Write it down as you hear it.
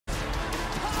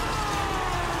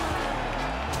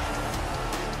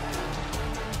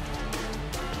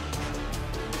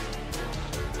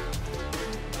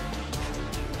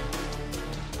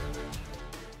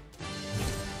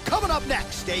Coming up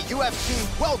next, a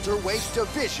UFC welterweight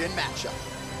division matchup.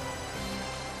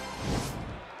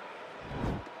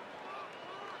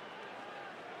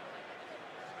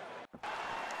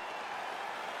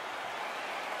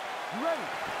 You ready?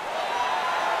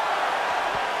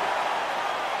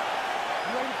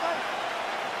 You ready to fight?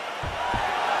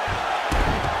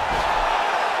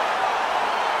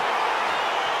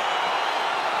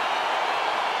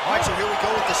 All right, so here we go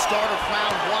with the start of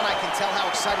round one. I can tell how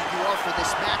excited you are for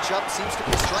this matchup. Seems to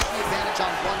be a striking advantage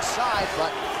on one side,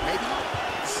 but maybe not.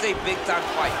 This is a big-time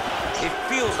fight. It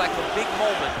feels like a big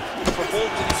moment for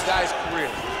both of these guys'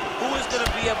 careers. Who is going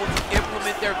to be able to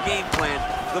implement their game plan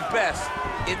the best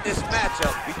in this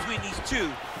matchup between these two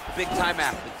big-time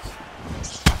athletes?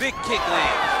 Big kick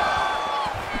lands.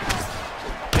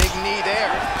 Big knee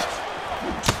there.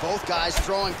 Both guys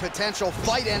throwing potential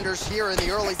fight enders here in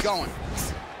the early going.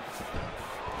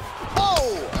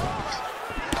 Oh!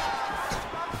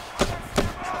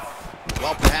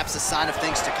 Well, perhaps a sign of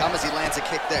things to come as he lands a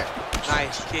kick there.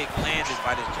 Nice kick landed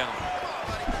by this gentleman.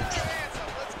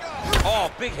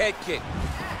 Oh, big head kick.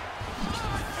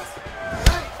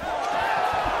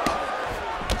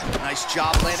 Nice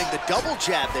job landing the double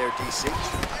jab there, DC.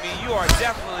 I mean, you are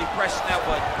definitely pressing that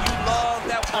one. You love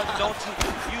that one, don't you?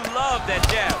 You love that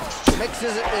jab.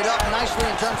 Mixes it up nicely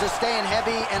in terms of staying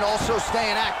heavy and also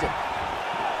staying active.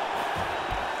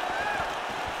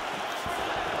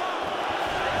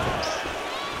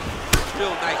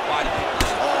 Still nice body kick.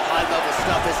 Oh, high-level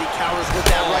stuff as he counters with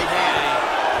that right hand. Man.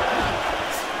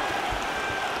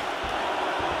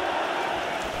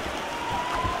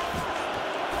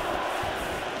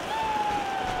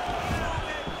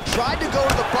 Tried to go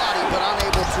to the body, but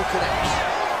unable to connect.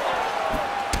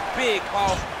 Big,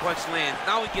 powerful punch lands.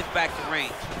 Now he gets back to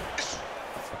range.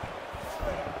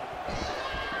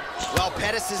 Well,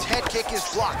 Pettis' head kick is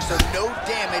blocked, so no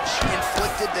damage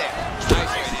inflicted there. Nice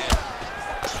right hand.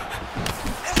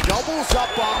 Doubles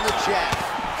up on the jab.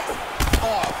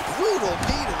 Oh, brutal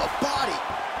knee to the body.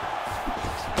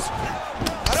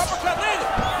 An uppercut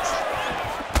landed.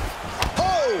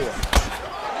 Oh!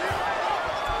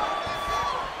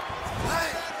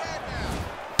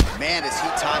 Man, is he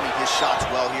timing his shots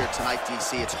well here tonight,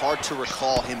 DC. It's hard to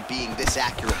recall him being this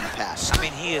accurate in the past. I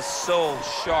mean, he is so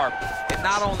sharp. And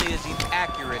not only is he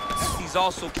accurate, he's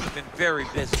also keeping very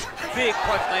busy. Big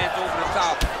punch lands over the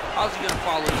top. How's he gonna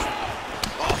follow this?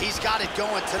 Oh, he's got it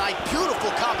going tonight.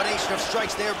 Beautiful combination of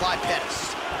strikes there by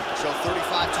Pettis. So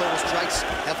 35 total strikes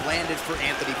have landed for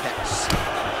Anthony Pettis.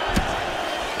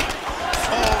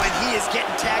 Oh, and he is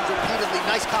getting tagged repeatedly.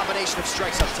 Nice combination of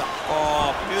strikes up top.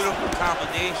 Oh, beautiful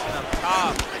combination up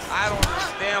top. I don't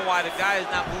understand why the guy is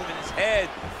not moving his head.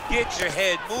 Get your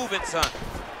head moving, son.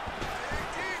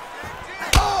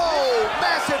 Oh,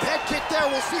 massive head kick there.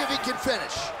 We'll see if he can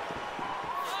finish.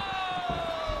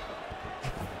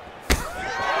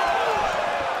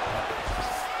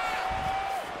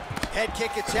 Head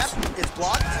kick attempt is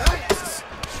blocked.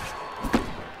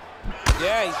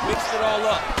 Yeah, he's mixed it all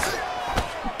up.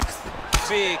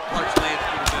 Big punch lands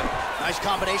through the middle. Nice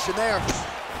combination there.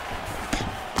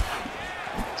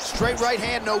 Straight right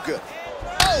hand, no good.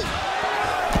 Oh!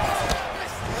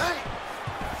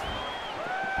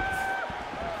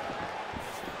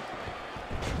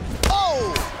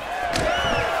 Oh!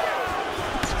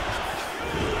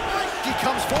 He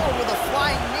comes forward with a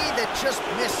flying knee that just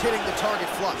missed hitting the target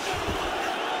flush.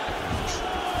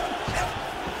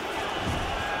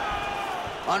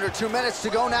 Under 2 minutes to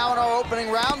go now in our opening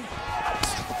round.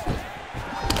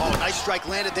 Oh, nice strike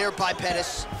landed there by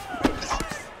Pettis.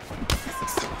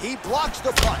 He blocks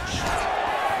the punch.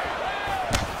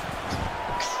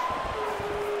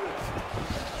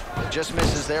 Just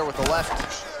misses there with the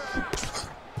left.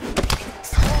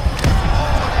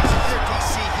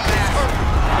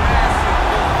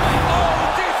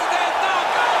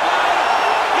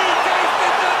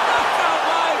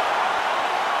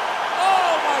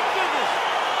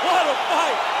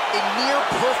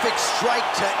 Perfect strike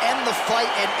to end the fight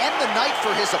and end the night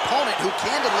for his opponent, who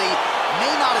candidly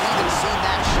may not have even seen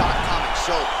that shot coming.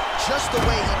 So just the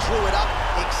way he drew it up,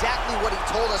 exactly what he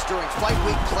told us during fight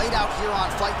week, played out here on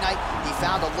fight night. He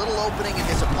found a little opening in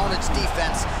his opponent's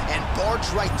defense and barged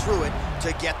right through it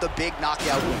to get the big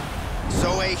knockout win.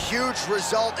 So a huge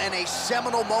result and a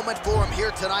seminal moment for him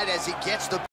here tonight as he gets the